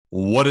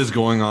What is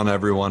going on,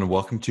 everyone?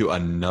 Welcome to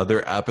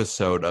another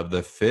episode of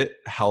the Fit,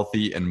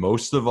 Healthy, and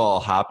most of all,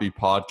 Happy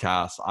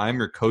podcast. I'm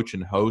your coach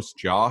and host,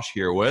 Josh,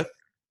 here with.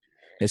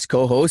 His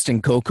co-host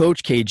and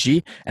co-coach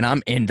KG, and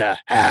I'm in the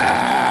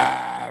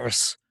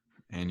house.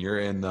 And you're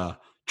in the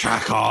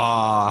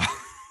tracker.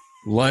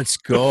 Let's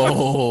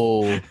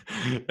go. Yeah,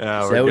 It's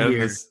out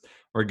here.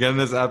 we're getting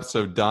this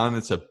episode done.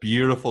 It's a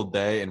beautiful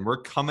day, and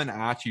we're coming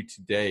at you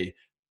today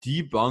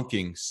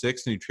debunking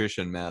 6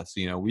 nutrition myths.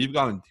 We've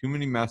gotten too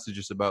many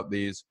messages about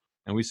these,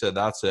 and we said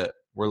that's it.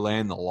 We're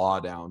laying the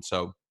law down.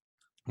 So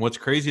what's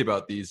crazy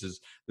about these is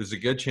there's a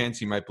good chance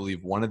you might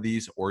believe one of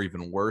these, or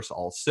even worse,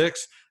 all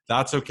 6.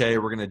 That's okay.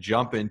 We're going to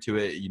jump into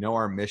it.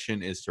 Our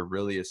mission is to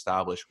really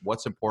establish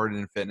what's important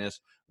in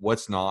fitness,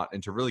 what's not,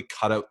 and to really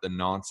cut out the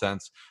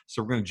nonsense.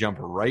 So we're going to jump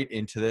right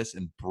into this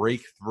and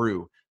break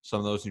through some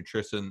of those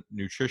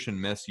nutrition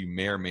myths you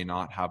may or may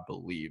not have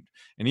believed.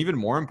 And even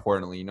more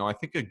importantly, I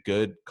think a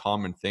good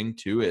common thing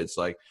too is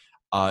like,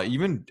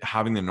 even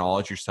having the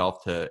knowledge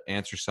yourself to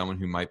answer someone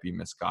who might be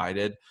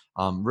misguided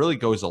really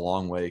goes a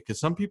long way, because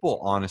some people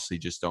honestly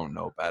just don't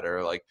know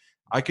better. Like,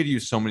 I could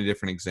use so many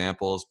different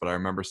examples, but I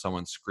remember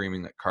someone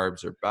screaming that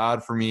carbs are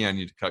bad for me. I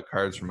need to cut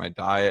carbs from my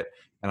diet.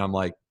 And I'm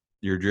like,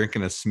 you're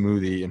drinking a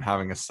smoothie and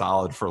having a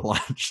salad for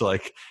lunch.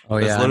 Like, Oh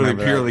that's yeah, I literally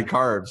remember that. purely Yeah.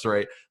 carbs,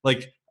 right?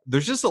 Like,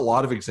 there's just a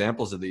lot of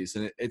examples of these.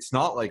 And it's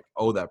not like,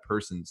 oh, that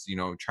person's,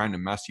 trying to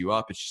mess you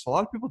up. It's just a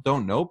lot of people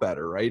don't know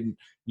better, right? And,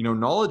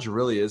 knowledge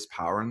really is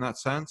power in that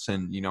sense.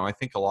 And, I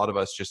think a lot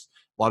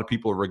of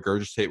people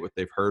regurgitate what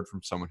they've heard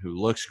from someone who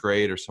looks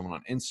great, or someone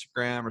on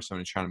Instagram, or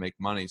someone who's trying to make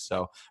money.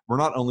 So we're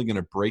not only going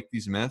to break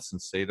these myths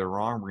and say they're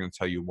wrong, we're going to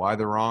tell you why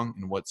they're wrong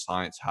and what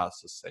science has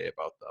to say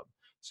about them.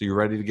 So you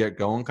ready to get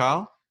going,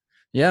 Kyle?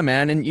 Yeah,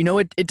 man. And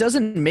it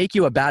doesn't make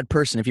you a bad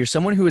person. If you're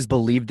someone who has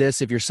believed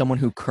this, if you're someone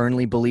who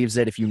currently believes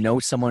it, if you know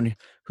someone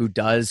who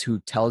does, who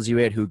tells you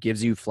it, who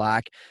gives you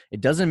flack,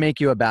 it doesn't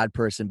make you a bad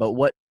person. But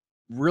what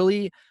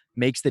really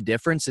makes the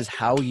difference is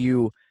how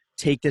you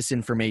take this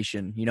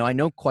information. I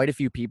know quite a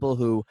few people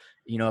who,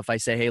 if I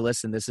say, hey,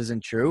 listen, this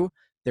isn't true,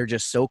 they're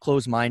just so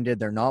close-minded.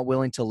 They're not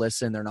willing to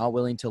listen. They're not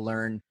willing to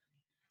learn.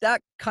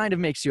 That kind of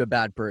makes you a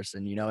bad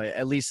person.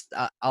 At least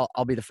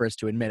I'll be the first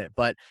to admit it.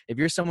 But if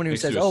you're someone who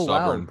Makes says, you a oh,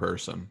 wow, stubborn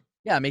person,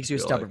 yeah, it I makes you a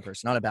feel stubborn like,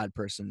 person, not a bad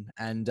person.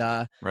 And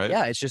right?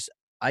 yeah, it's just,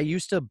 I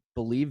used to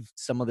believe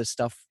some of this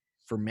stuff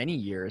for many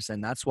years.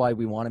 And that's why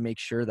we want to make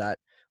sure that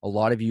a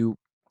lot of you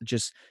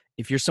just,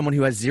 if you're someone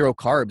who has zero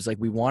carbs, like,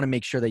 we want to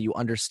make sure that you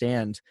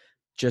understand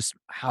just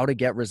how to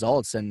get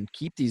results and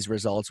keep these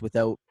results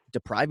without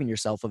depriving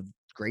yourself of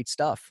great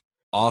stuff.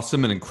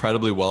 Awesome and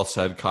incredibly well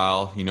said,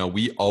 Kyle.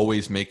 We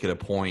always make it a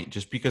point.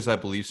 Just because I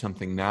believe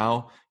something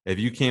now, if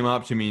you came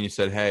up to me and you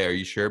said, hey, are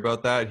you sure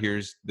about that?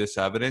 Here's this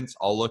evidence.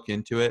 I'll look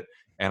into it.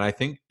 And I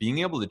think being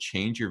able to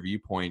change your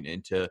viewpoint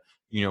and to,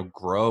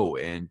 grow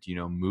and,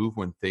 move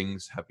when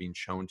things have been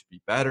shown to be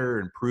better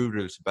and proved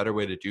there's a better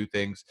way to do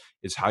things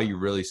is how you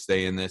really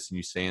stay in this, and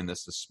you stay in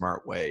this a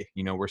smart way.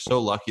 We're so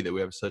lucky that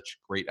we have such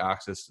great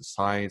access to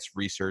science,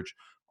 research,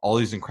 all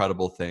these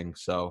incredible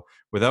things. So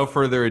without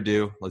further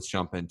ado, let's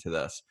jump into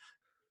this.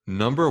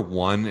 Number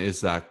 1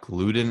 is that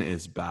gluten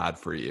is bad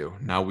for you.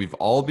 Now, we've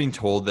all been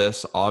told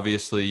this.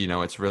 Obviously,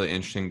 it's really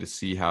interesting to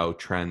see how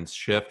trends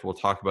shift. We'll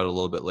talk about it a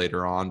little bit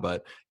later on,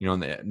 but, in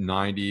the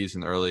 90s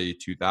and early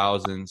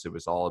 2000s, it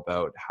was all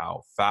about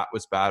how fat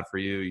was bad for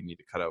you. You need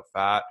to cut out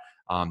fat.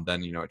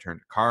 Then, it turned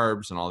to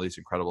carbs and all these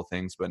incredible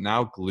things. But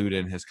now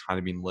gluten has kind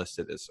of been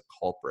listed as a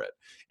culprit.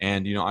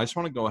 And, I just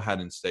want to go ahead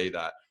and say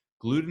that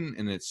gluten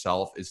in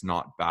itself is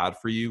not bad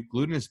for you.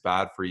 Gluten is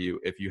bad for you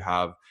if you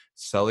have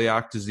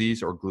celiac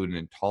disease or gluten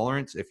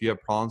intolerance. If you have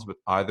problems with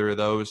either of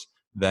those,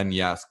 then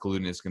yes,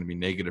 gluten is going to be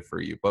negative for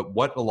you. But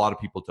what a lot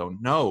of people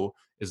don't know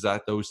is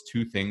that those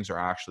two things are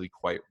actually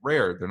quite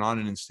rare. They're not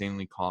an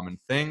insanely common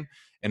thing.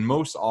 And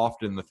most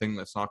often, the thing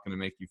that's not going to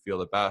make you feel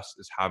the best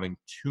is having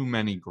too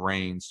many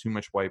grains, too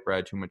much white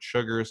bread, too much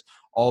sugars,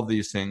 all of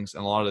these things.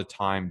 And a lot of the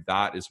time,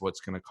 that is what's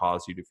going to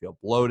cause you to feel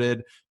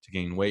bloated, to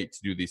gain weight, to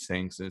do these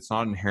things. And it's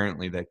not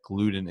inherently that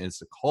gluten is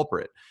the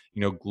culprit.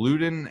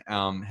 Gluten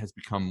has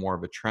become more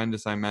of a trend,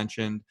 as I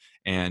mentioned.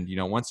 And,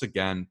 once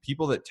again,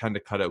 people that tend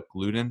to cut out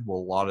gluten will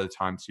a lot of the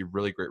time see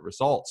really great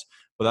results.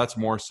 But that's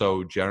more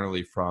so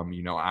generally from,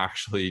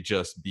 actually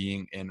just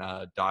being in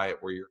a diet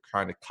where you're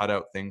trying to cut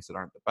out things that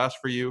aren't the best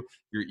for you.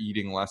 You're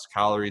eating less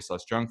calories,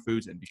 less junk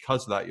foods, and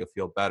because of that, you'll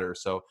feel better.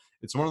 So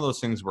it's one of those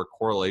things where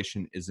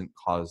correlation isn't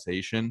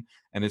causation.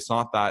 And it's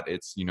not that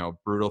it's,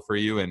 brutal for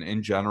you. And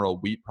in general,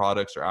 wheat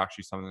products are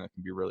actually something that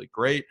can be really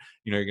great.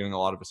 You're getting a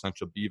lot of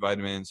essential B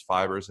vitamins,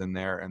 fibers in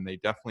there, and they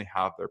definitely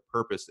have their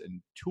purpose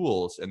and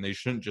tools, and they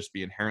shouldn't just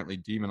be inherently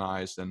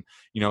demonized. And,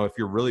 if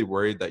you're really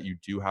worried that you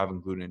do have a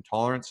gluten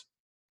intolerance,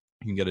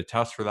 you can get a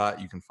test for that.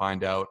 You can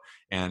find out.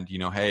 And,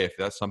 hey, if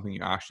that's something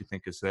you actually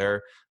think is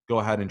there, go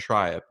ahead and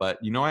try it. But,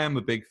 I am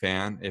a big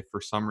fan. If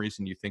for some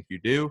reason you think you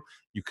do,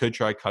 you could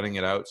try cutting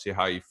it out, see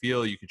how you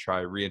feel. You could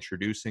try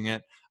reintroducing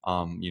it,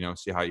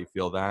 see how you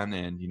feel then.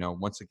 And,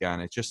 once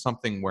again, it's just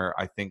something where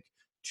I think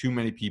too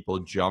many people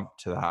jump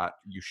to that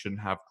you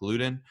shouldn't have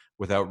gluten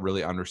without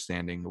really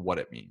understanding what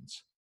it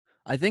means.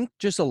 I think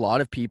just a lot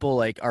of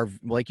people are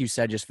like you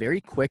said, just very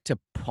quick to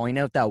point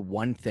out that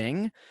one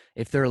thing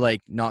if they're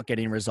like not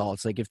getting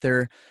results. Like if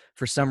they're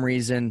for some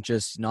reason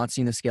just not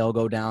seeing the scale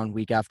go down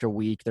week after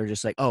week, they're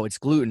just like, oh, it's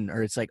gluten,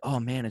 or it's like, oh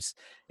man, it's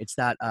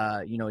that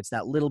it's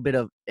that little bit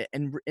of,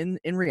 and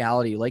in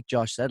reality, like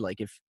Josh said, like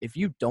if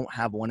you don't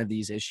have one of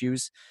these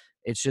issues,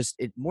 it's just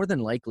it more than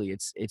likely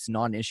it's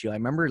not an issue. I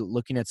remember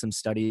looking at some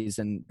studies,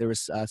 and there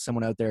was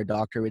someone out there, a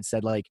doctor, who had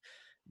said like,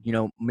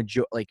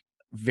 like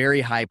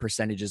very high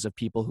percentages of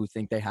people who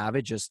think they have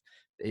it just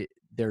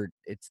they're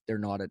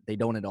not they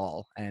don't at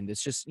all. And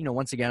it's just,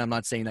 once again, I'm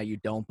not saying that you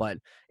don't, but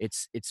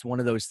it's one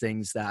of those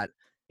things that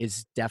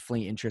is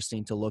definitely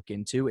interesting to look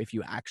into if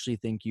you actually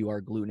think you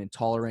are gluten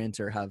intolerant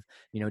or have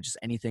just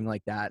anything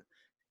like that.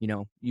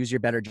 Use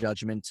your better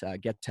judgment,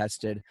 get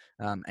tested,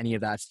 any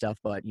of that stuff.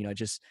 But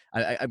just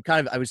I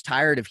was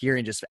tired of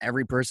hearing just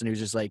every person who's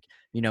just like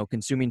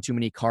consuming too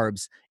many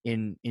carbs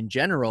in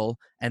general,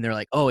 and they're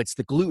like, oh, it's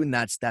the gluten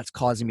that's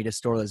causing me to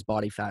store this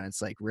body fat. And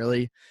it's like,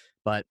 really?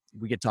 But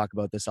we could talk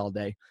about this all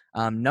day.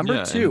 Number Yeah,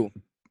 and two.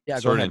 Yeah,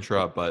 go sorry to ahead.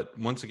 interrupt, but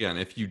once again,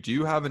 if you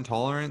do have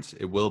intolerance,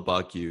 it will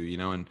bug you,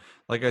 and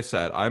like I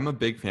said, I'm a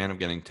big fan of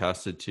getting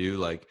tested too.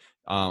 Like,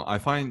 I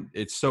find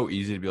it's so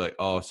easy to be like,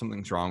 oh,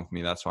 something's wrong with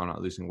me. That's why I'm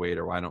not losing weight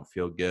or why I don't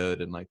feel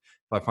good. And like,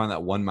 if I find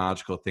that one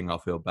magical thing, I'll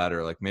feel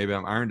better. Like maybe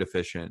I'm iron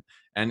deficient.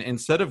 And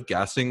instead of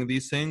guessing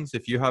these things,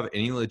 if you have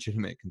any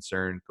legitimate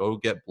concern, go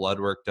get blood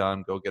work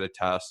done, go get a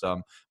test.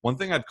 One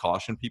thing I'd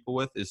caution people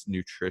with is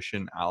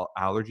nutrition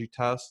allergy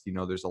tests.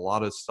 There's a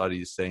lot of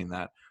studies saying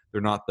that they're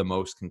not the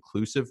most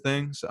conclusive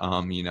things,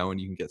 and you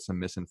can get some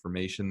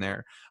misinformation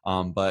there.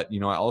 But,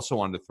 I also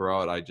wanted to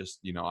throw out,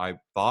 I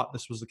thought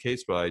this was the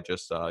case, but I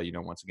just,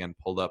 once again,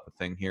 pulled up a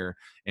thing here.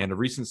 And a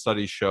recent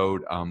study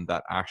showed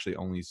that actually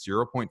only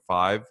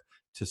 0.5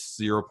 to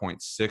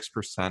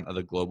 0.6% of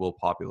the global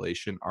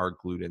population are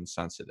gluten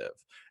sensitive.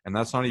 And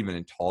that's not even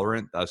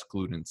intolerant, that's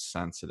gluten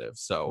sensitive.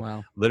 So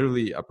Wow.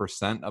 literally a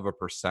percent of a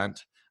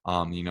percent,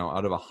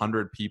 out of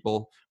 100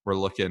 people, we're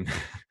looking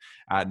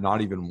at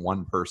not even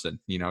one person,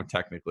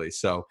 technically.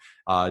 So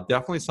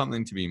definitely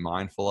something to be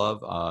mindful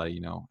of,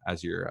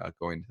 as you're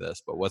going to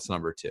this. But what's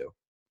number two?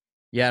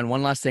 Yeah, and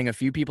one last thing, a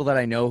few people that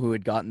I know who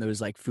had gotten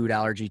those like food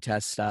allergy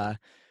tests,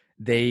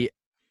 they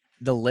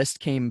the list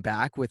came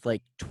back with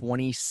like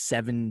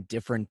 27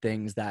 different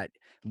things that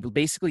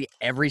basically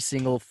every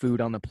single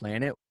food on the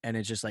planet. And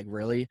it's just like,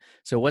 really?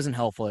 So it wasn't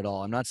helpful at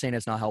all. I'm not saying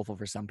it's not helpful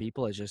for some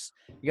people. It's just,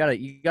 you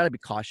gotta be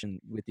caution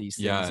with these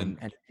Yeah, things, and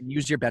and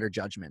use your better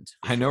judgment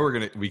for I know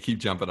sure. we keep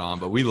jumping on,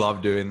 but we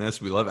love doing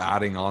this. We love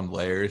adding on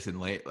layers and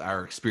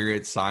our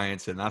experience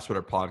science, and that's what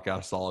our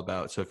podcast is all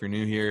about. So if you're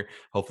new here,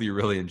 hopefully you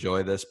really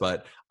enjoy this.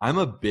 But I'm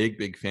a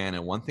big fan,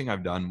 and one thing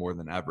I've done more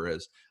than ever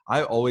is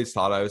I always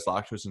thought I was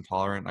lactose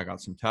intolerant. I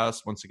got some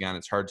tests. Once again,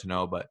 it's hard to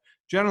know, but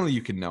generally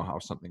you can know how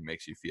something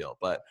makes you feel.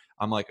 But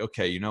I'm like,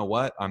 okay, you know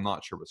what? I'm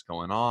not sure what's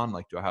going on.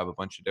 Like, do I have a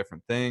bunch of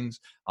different things?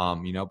 But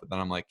then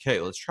I'm like, okay,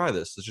 let's try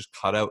this. Let's just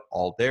cut out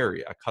all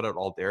dairy. I cut out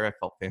all dairy. I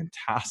felt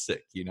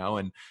fantastic,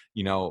 and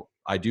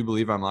I do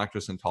believe I'm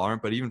lactose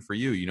intolerant, but even for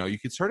you, you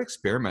could start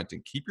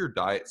experimenting, keep your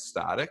diet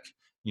static,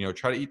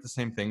 try to eat the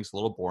same things, a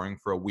little boring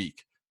for a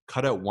week.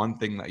 Cut out one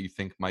thing that you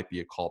think might be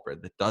a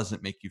culprit that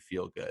doesn't make you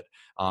feel good,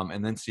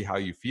 and then see how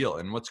you feel.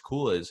 And what's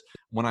cool is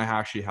when I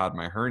actually had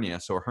my hernia,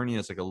 so a hernia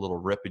is like a little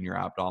rip in your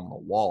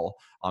abdominal wall,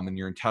 and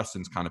your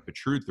intestines kind of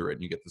protrude through it,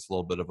 and you get this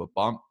little bit of a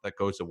bump that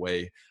goes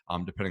away,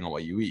 depending on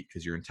what you eat,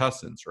 because your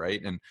intestines,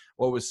 right? And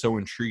what was so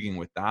intriguing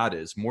with that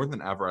is more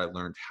than ever, I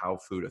learned how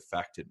food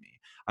affected me.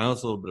 I know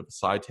it's a little bit of a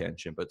side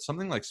tangent, but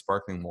something like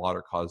sparkling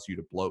water causes you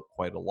to bloat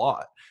quite a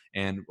lot.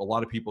 And a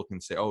lot of people can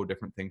say, oh,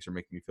 different things are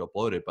making me feel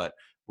bloated. But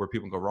where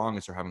people go wrong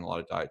is they're having a lot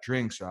of diet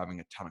drinks or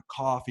having a ton of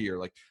coffee, or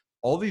like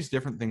all these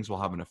different things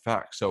will have an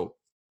effect. So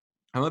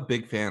I'm a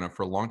big fan of,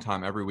 for a long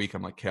time, every week,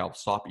 I'm like, okay, I'll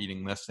stop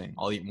eating this thing.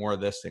 I'll eat more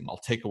of this thing. I'll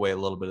take away a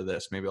little bit of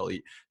this. Maybe I'll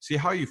see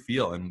how you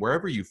feel. And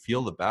wherever you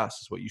feel the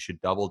best is what you should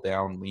double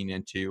down, lean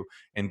into,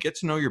 and get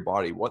to know your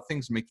body. What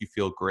things make you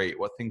feel great?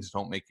 What things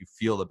don't make you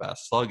feel the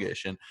best,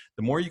 sluggish? And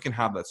the more you can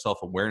have that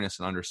self-awareness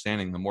and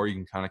understanding, the more you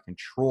can kind of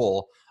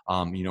control,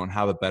 and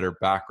have a better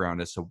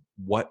background as to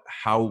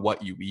how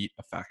what you eat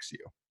affects you.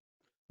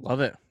 Love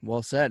it.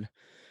 Well said.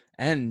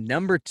 And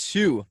number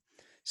two,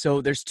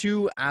 so there's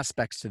two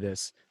aspects to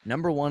this.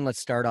 Number one, let's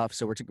start off.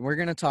 So we're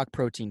going to talk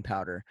protein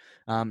powder.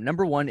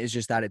 Number one is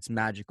just that it's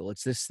magical.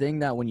 It's this thing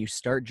that when you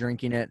start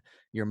drinking it,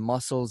 your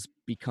muscles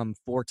become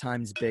 4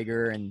 times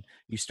bigger, and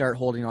you start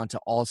holding on to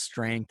all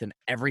strength, and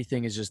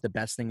everything is just the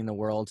best thing in the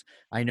world.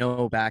 I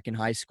know back in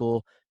high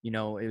school,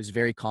 it was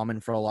very common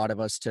for a lot of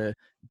us to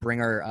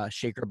bring our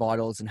shaker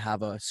bottles and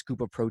have a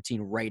scoop of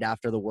protein right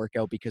after the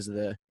workout because of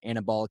the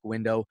anabolic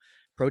window.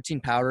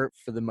 protein powder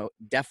for the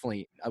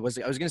definitely, I was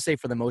going to say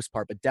for the most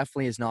part, but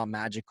definitely is not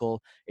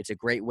magical. It's a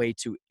great way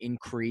to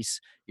increase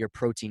your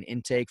protein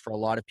intake for a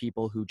lot of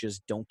people who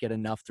just don't get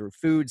enough through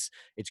foods.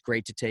 It's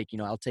great to take,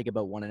 I'll take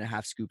about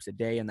 1.5 scoops a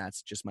day, and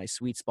that's just my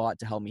sweet spot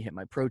to help me hit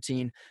my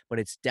protein, but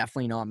it's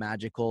definitely not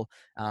magical.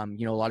 A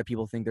lot of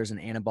people think there's an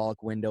anabolic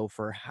window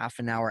for half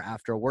an hour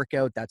after a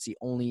workout. That's the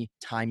only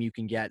time you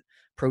can get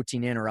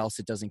protein in, or else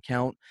it doesn't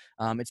count.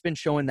 It's been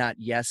shown that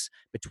yes,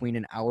 between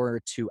an hour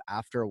or two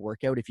after a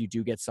workout, if you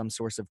do get some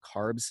source of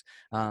carbs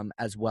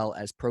as well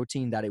as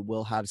protein, that it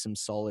will have some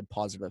solid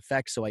positive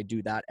effects. So I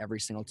do that every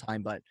single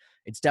time, but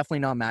it's definitely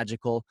not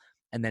magical.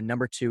 And then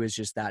number two is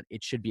just that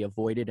it should be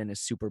avoided and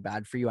is super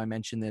bad for you. I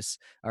mentioned this,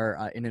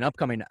 or in an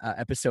upcoming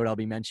episode, I'll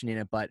be mentioning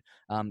it, but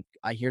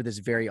I hear this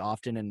very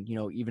often. And,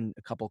 even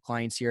a couple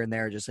clients here and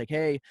there are just like,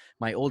 hey,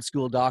 my old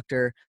school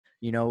doctor,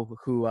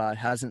 who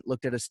hasn't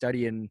looked at a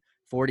study in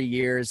 40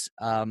 years,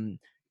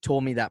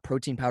 told me that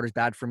protein powder is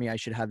bad for me. I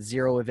should have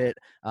zero of it.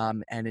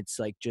 And it's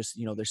like, just,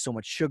 there's so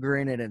much sugar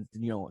in it and,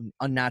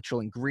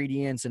 unnatural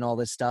ingredients and all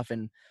this stuff.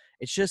 And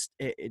it's just,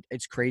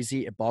 it's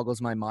crazy. It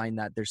boggles my mind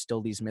that there's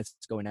still these myths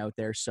going out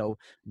there. So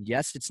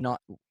yes, it's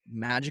not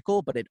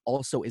magical, but it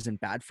also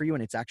isn't bad for you.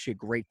 And it's actually a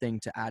great thing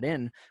to add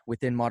in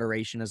within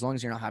moderation, as long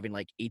as you're not having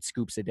like 8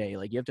 scoops a day.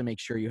 Like, you have to make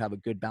sure you have a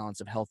good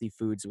balance of healthy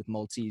foods with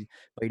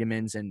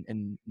multivitamins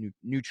and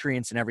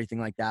nutrients and everything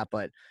like that.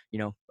 But,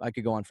 I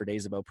could go on for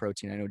days about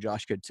protein. I know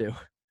Josh could too.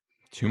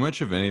 Too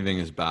much of anything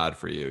is bad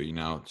for you,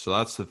 So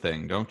that's the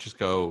thing. Don't just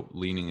go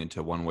leaning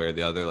into one way or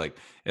the other. Like,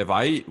 if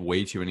I eat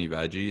way too many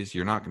veggies,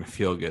 you're not going to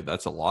feel good.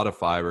 That's a lot of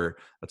fiber.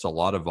 That's a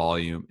lot of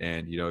volume.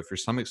 And, if your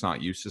stomach's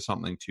not used to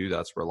something too,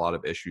 that's where a lot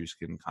of issues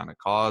can kind of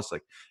cause.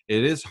 Like,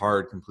 it is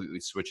hard completely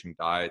switching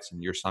diets,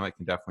 and your stomach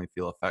can definitely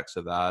feel effects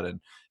of that. And,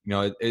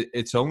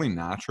 it's only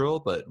natural.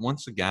 But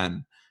once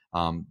again,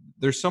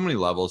 there's so many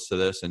levels to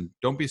this, and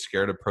don't be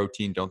scared of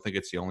protein. Don't think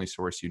it's the only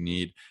source you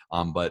need.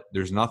 But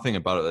there's nothing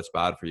about it that's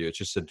bad for you. It's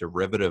just a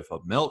derivative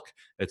of milk.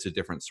 It's a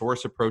different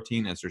source of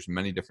protein, as there's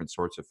many different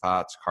sorts of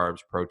fats, carbs,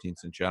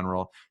 proteins in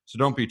general. So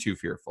don't be too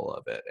fearful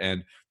of it.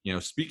 And,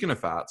 speaking of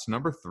fats,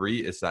 number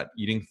 3 is that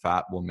eating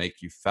fat will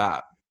make you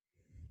fat.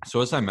 So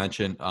as I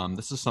mentioned,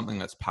 this is something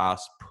that's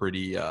passed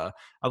pretty, I'd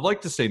like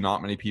to say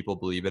not many people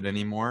believe it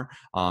anymore.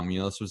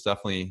 This was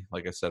definitely,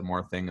 like I said, more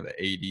a thing of the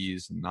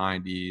 80s and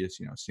 90s,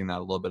 seen that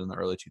a little bit in the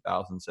early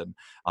 2000s. And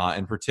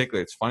in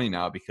particular, it's funny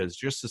now because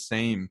just the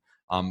same,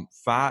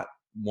 fat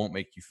won't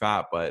make you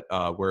fat, but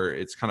where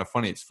it's kind of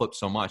funny, it's flipped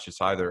so much.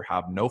 It's either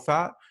have no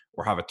fat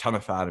or have a ton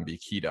of fat and be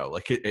keto.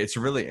 Like, it's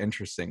really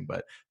interesting.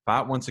 But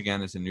fat, once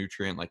again, is a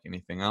nutrient like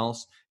anything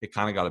else. It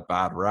kind of got a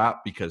bad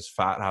rap because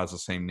fat has the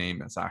same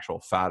name as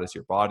actual fat as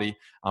your body,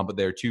 but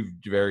they're two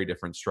very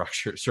different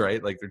structures,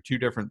 right? Like, they're two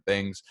different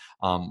things.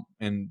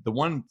 And the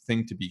one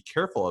thing to be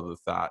careful of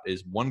with fat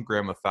is 1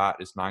 gram of fat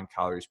is 9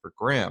 calories per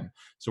gram.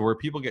 So where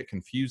people get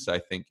confused, I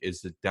think,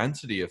 is the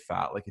density of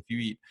fat. Like, if you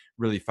eat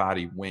really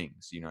fatty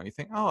wings, you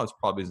think, oh, it's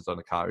probably a ton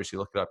of calories. You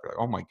look it up, you're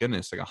like, oh my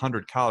goodness, like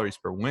 100 calories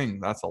per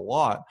wing. That's a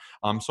lot.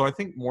 So I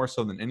think more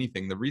so than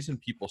anything, the reason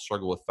people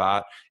struggle with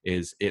fat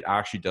is it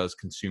actually does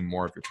consume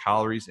more of your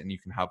calories, and you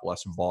can have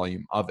less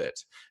volume of it,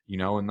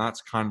 and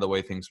that's kind of the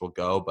way things will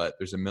go. But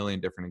there's a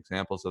million different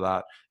examples of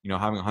that.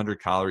 Having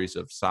 100 calories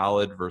of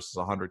salad versus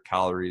 100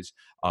 calories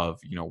of,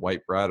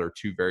 white bread are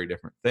two very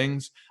different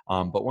things.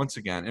 But once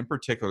again, in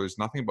particular, there's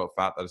nothing about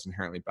fat that is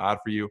inherently bad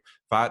for you.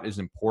 Fat is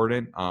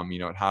important.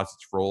 It has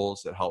its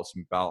roles. It helps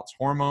balance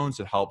hormones.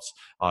 It helps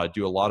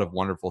do a lot of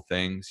wonderful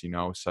things,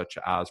 such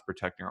as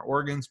protecting our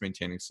organs,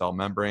 maintaining cell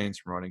membranes,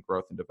 promoting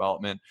growth and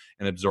development,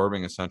 and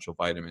absorbing essential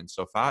vitamins.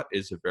 So fat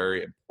is a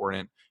very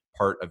important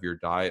part of your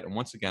diet. And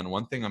once again,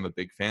 one thing I'm a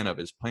big fan of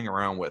is playing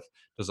around with,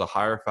 does a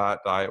higher fat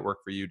diet work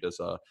for you? Does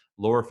a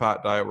lower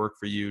fat diet work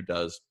for you?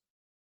 Does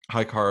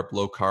high carb,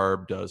 low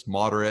carb, does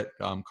moderate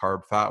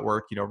carb fat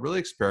work? Really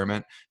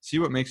experiment, see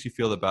what makes you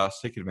feel the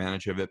best, take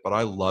advantage of it. But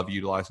I love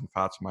utilizing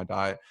fats in my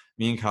diet.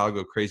 Me and Kyle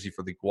go crazy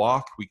for the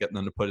guac. We get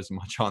them to put as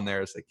much on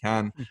there as they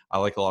can. I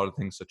like a lot of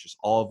things such as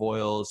olive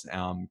oils,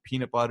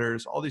 peanut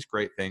butters, all these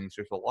great things.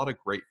 There's a lot of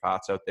great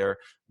fats out there.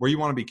 Where you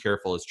want to be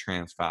careful is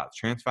trans fats.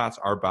 Trans fats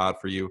are bad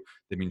for you.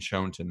 They've been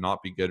shown to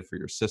not be good for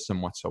your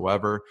system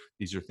whatsoever.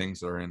 These are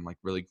things that are in like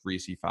really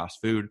greasy fast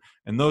food.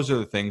 And those are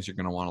the things you're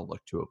going to want to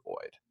look to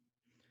avoid.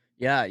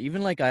 Yeah,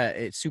 even like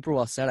it's super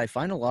well said. I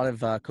find a lot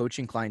of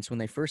coaching clients when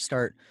they first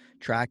start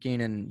tracking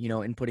and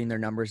inputting their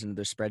numbers into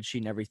their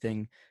spreadsheet and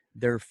everything,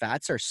 their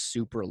fats are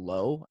super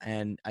low,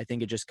 and I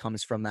think it just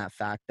comes from that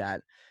fact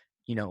that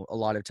a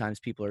lot of times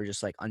people are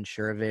just like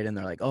unsure of it, and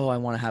they're like, oh, I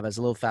want to have as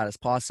little fat as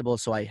possible,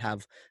 so I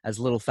have as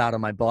little fat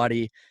on my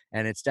body.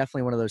 And it's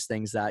definitely one of those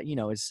things that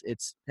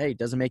it's hey, it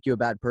doesn't make you a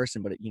bad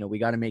person, but we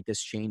got to make this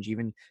change.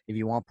 Even if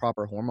you want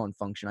proper hormone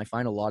function, I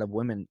find a lot of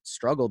women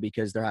struggle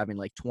because they're having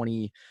like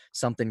 20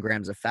 something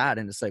grams of fat,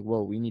 and it's like,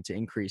 whoa, we need to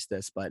increase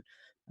this. But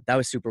that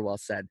was super well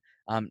said.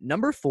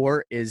 Number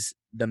 4 is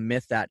the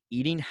myth that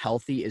eating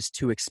healthy is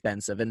too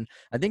expensive. And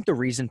I think the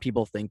reason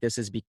people think this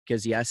is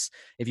because, yes,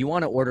 if you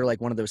want to order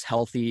like one of those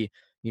healthy,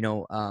 you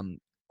know, um,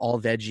 all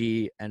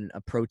veggie and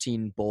a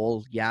protein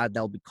bowl, yeah,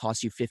 that'll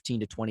cost you $15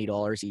 to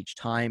 $20 each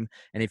time.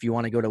 And if you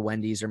want to go to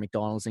Wendy's or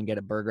McDonald's and get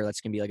a burger, that's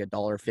going to be like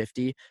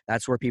 $1.50.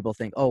 That's where people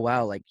think, oh,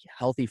 wow, like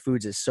healthy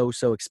foods is so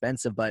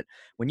expensive. But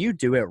when you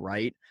do it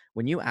right,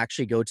 when you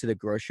actually go to the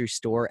grocery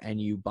store and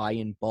you buy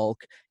in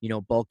bulk,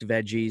 bulked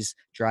veggies,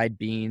 dried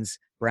beans,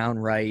 brown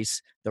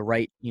rice, the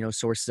right,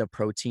 sources of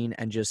protein,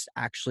 and just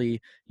actually,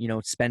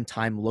 spend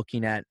time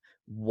looking at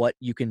what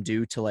you can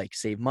do to like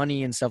save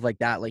money and stuff like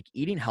that. Like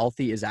eating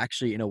healthy is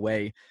actually, in a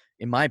way,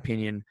 in my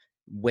opinion,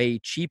 way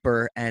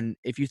cheaper. And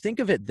if you think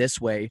of it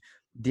this way,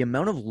 the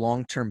amount of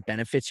long-term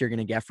benefits you're going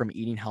to get from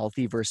eating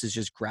healthy versus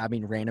just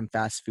grabbing random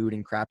fast food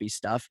and crappy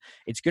stuff,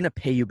 it's going to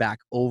pay you back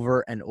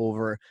over and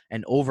over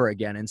and over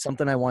again. And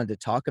something I wanted to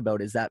talk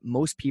about is that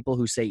most people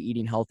who say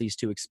eating healthy is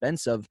too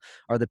expensive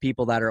are the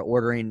people that are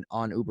ordering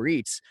on Uber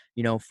Eats,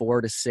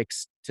 4 to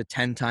 6 to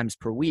 10 times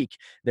per week,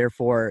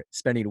 therefore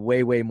spending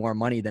way more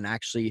money than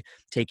actually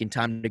taking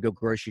time to go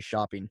grocery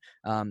shopping.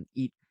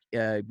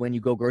 When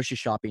you go grocery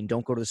shopping,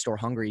 don't go to the store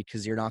hungry,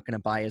 because you're not going to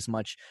buy as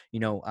much,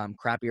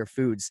 crappier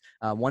foods.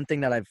 One thing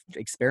that I've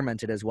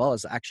experimented as well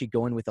is actually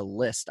going with a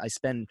list. I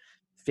spend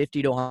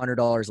 $50 to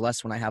 $100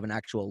 less when I have an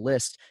actual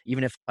list.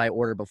 Even if I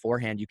order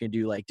beforehand, you can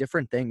do like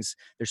different things.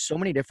 There's so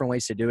many different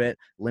ways to do it.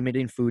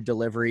 Limiting food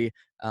delivery,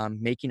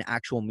 making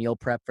actual meal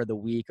prep for the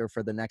week or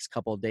for the next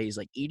couple of days.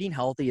 Like eating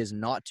healthy is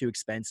not too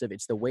expensive.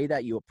 It's the way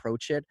that you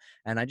approach it.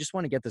 And I just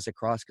want to get this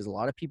across, because a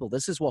lot of people,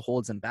 this is what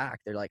holds them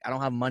back. They're like, I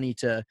don't have money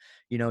to,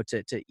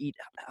 to eat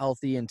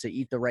healthy and to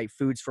eat the right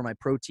foods for my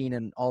protein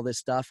and all this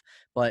stuff.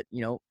 But,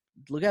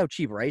 look how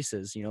cheap rice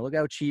is, look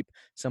how cheap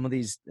some of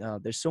these,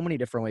 there's so many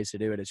different ways to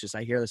do it. It's just,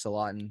 I hear this a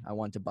lot and I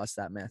want to bust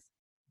that myth.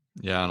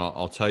 Yeah, and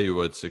I'll tell you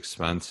what's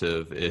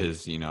expensive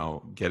is,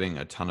 getting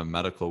a ton of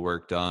medical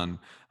work done,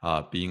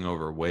 being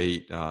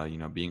overweight,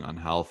 being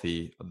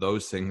unhealthy.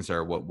 Those things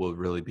are what will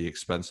really be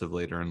expensive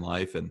later in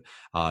life. And,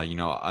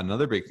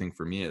 another big thing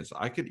for me is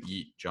I could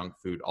eat junk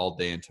food all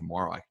day and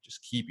tomorrow. I could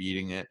just keep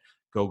eating it,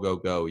 go,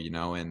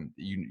 and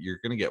you're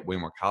going to get way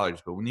more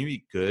calories. But when you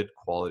eat good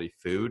quality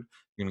food,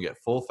 you're going to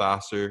get full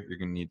faster. You're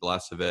going to need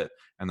less of it,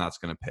 and that's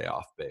going to pay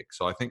off big.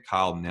 So I think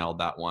Kyle nailed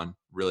that one,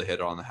 really hit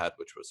it on the head,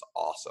 which was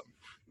awesome.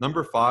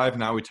 Number 5,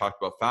 now we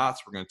talked about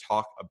fats. We're going to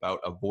talk about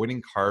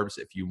avoiding carbs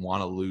if you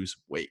want to lose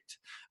weight.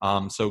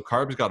 So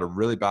carbs got a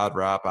really bad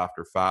rap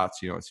after fats.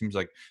 It seems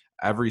like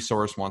every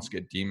source wants to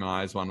get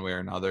demonized one way or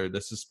another.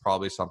 This is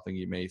probably something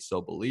you may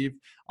still believe.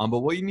 But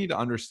what you need to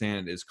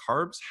understand is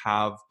carbs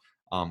have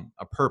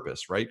a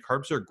purpose, right?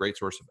 Carbs are a great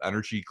source of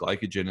energy.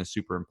 Glycogen is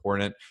super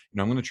important.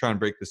 I'm going to try and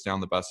break this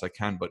down the best I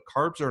can, but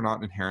carbs are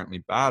not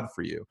inherently bad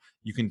for you.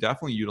 You can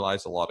definitely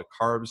utilize a lot of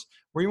carbs.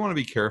 Where you want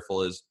to be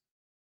careful is,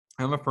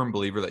 I'm a firm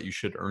believer that you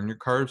should earn your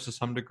carbs to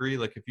some degree.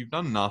 Like if you've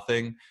done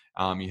nothing,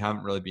 you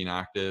haven't really been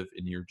active,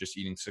 and you're just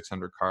eating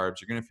 600 carbs,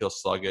 you're going to feel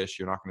sluggish.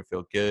 You're not going to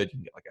feel good. You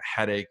can get like a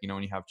headache,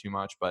 when you have too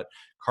much. But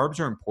carbs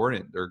are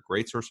important. They're a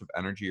great source of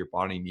energy. Your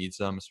body needs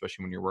them,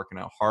 especially when you're working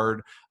out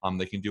hard.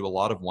 They can do a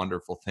lot of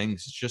wonderful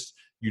things. It's just,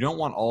 you don't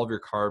want all of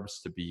your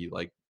carbs to be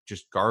like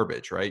just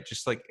garbage, right?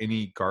 Just like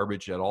any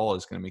garbage at all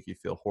is going to make you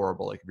feel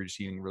horrible. Like if you're just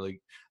eating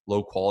really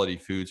low quality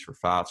foods for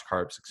fats,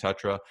 carbs,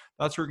 etc.,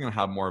 that's where you're going to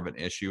have more of an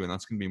issue. And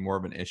that's going to be more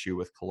of an issue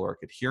with caloric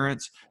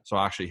adherence. So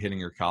actually hitting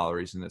your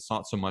calories. And it's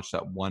not so much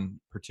that one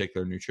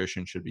particular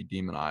nutrition should be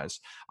demonized.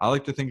 I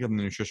like to think of the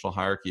nutritional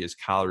hierarchy as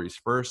calories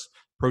first,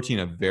 protein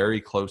a very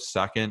close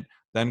second,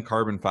 then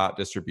carb and fat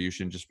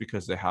distribution, just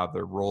because they have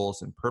their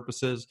roles and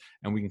purposes.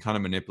 And we can kind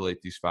of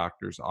manipulate these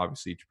factors,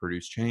 obviously, to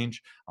produce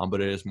change, but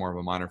it is more of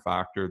a minor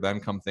factor. Then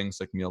come things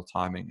like meal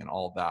timing and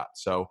all of that.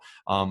 So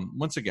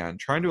once again,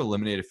 trying to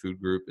eliminate a food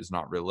group is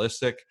not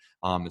realistic.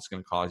 It's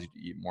going to cause you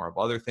to eat more of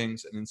other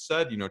things. And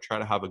instead, try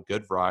to have a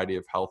good variety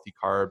of healthy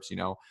carbs.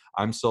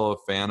 I'm still a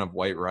fan of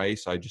white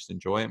rice. I just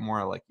enjoy it more.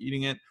 I like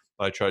eating it.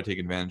 But I try to take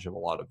advantage of a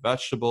lot of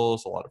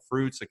vegetables, a lot of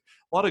fruits, like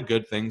a lot of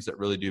good things that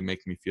really do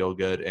make me feel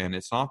good. And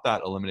it's not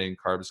that eliminating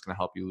carbs is going to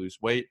help you lose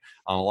weight.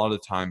 A lot of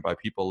the time, by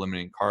people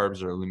eliminating carbs,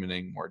 they're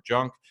eliminating more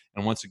junk.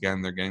 And once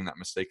again, they're getting that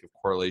mistake of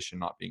correlation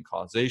not being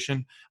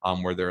causation,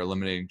 where they're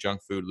eliminating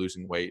junk food,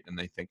 losing weight, and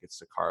they think it's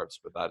the carbs,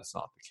 but that is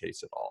not the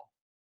case at all.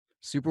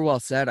 Super well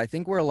said. I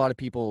think where a lot of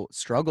people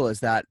struggle is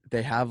that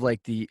they have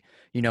like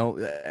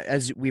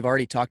as we've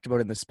already talked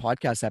about in this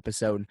podcast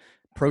episode,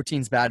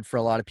 protein's bad for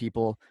a lot of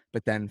people,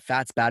 but then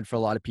fat's bad for a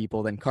lot of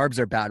people. Then carbs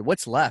are bad.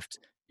 What's left?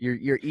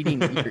 You're eating,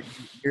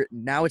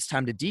 now it's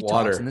time to detox.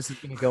 Water. And this is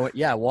going to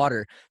go,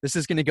 water. This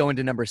is going to go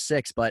into number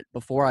 6. But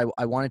before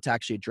I wanted to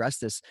actually address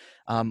this,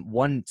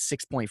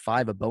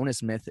 6.5, a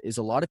bonus myth is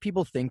a lot of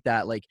people think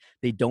that like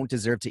they don't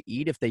deserve to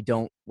eat if they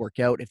don't work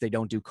out, if they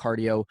don't do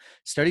cardio.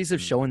 Studies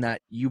have shown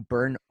that you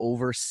burn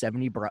over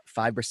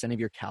 75% of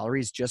your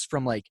calories just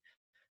from like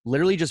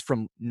literally just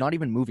from not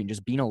even moving,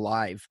 just being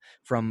alive,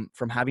 from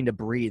having to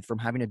breathe, from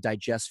having to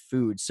digest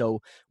food. So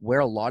where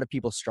a lot of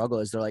people struggle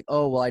is they're like,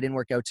 oh, well, I didn't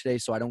work out today,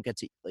 so I don't get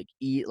to like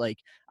eat. Like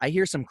I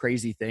hear some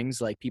crazy things,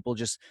 like people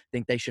just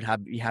think they should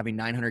be having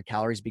 900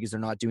 calories because they're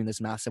not doing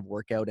this massive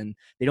workout, and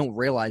they don't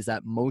realize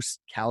that most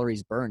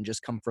calories burned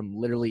just come from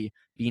literally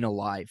being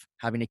alive,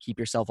 having to keep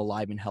yourself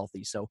alive and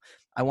healthy. So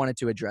I wanted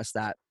to address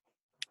that.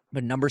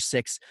 But number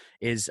six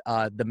is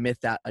the myth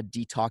that a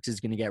detox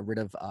is going to get rid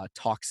of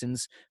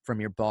toxins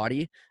from your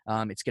body.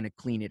 It's going to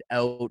clean it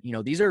out. You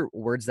know, these are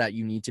words that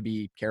you need to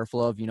be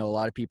careful of. You know, a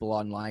lot of people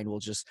online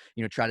will just,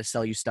 you know, try to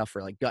sell you stuff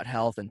for like gut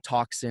health and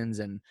toxins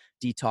and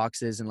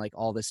detoxes and like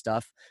all this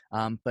stuff.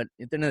 But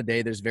at the end of the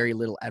day, there's very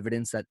little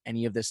evidence that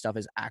any of this stuff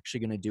is actually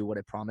going to do what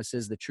it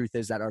promises. The truth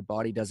is that our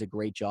body does a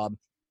great job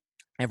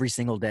every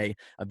single day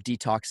of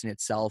detoxing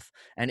itself.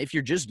 And if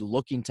you're just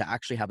looking to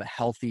actually have a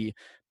healthy,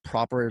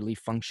 properly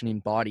functioning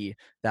body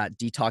that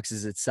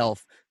detoxes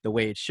itself the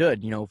way it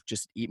should, you know,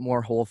 just eat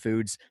more whole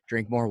foods,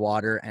 drink more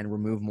water, and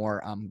remove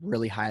more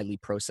really highly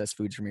processed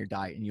foods from your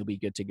diet, and you'll be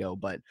good to go.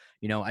 But,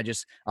 you know,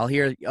 I'll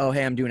hear, oh,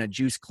 hey, I'm doing a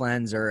juice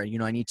cleanse, or, you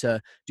know, I need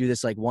to do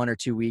this like 1 or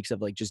 2 weeks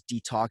of like just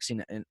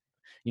detoxing. And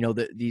you know,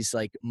 these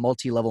like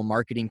multi-level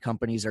marketing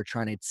companies are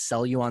trying to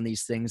sell you on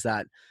these things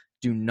that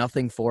do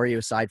nothing for you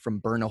aside from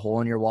burn a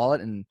hole in your wallet.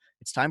 And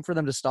it's time for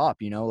them to stop.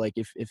 You know, like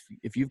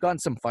if you've gotten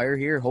some fire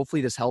here,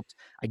 hopefully this helped.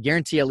 I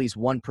guarantee at least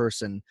one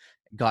person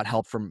got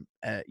help from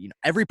you know,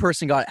 every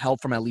person got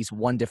help from at least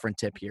one different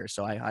tip here.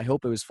 So I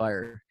hope it was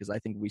fire, because I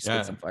think we spit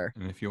Yeah. some fire.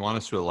 And if you want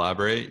us to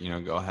elaborate, you know,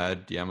 go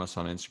ahead, DM us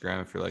on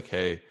Instagram. If you're like,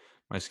 hey,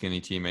 my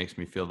skinny tea makes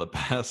me feel the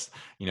best,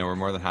 you know, we're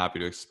more than happy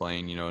to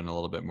explain, you know, in a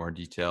little bit more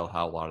detail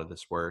how a lot of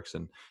this works.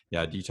 And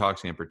yeah,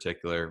 detoxing in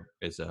particular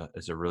is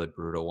a really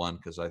brutal one,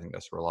 because I think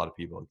that's where a lot of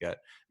people get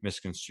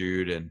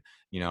misconstrued. And,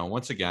 you know,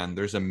 once again,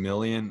 there's a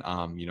million,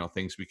 you know,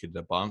 things we could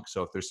debunk.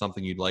 So if there's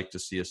something you'd like to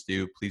see us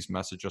do, please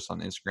message us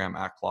on Instagram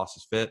at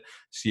ColossusFit,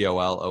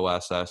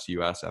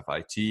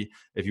 ColossusFit.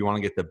 If you want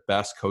to get the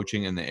best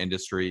coaching in the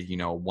industry, you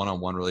know,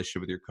 one-on-one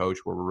relationship with your coach,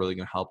 where we're really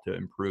going to help to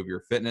improve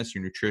your fitness,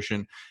 your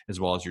nutrition, as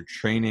well as your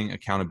training,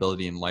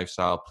 accountability, and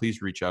lifestyle,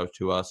 please reach out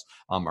to us.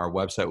 Our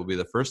website will be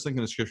the first link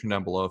in the description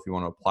down below if you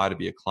want to apply to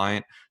be a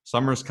client.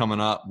 Summer's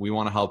coming up. We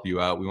want to help you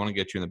out. We want to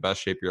get you in the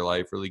best shape of your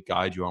life, really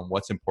guide you on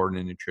what's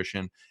important in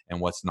nutrition and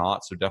what's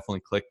not. So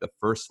definitely click the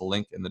first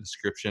link in the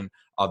description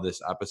of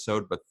this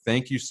episode. But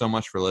thank you so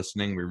much for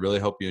listening. We really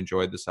hope you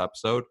enjoyed this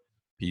episode.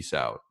 Peace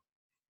out.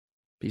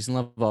 Peace and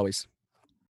love always.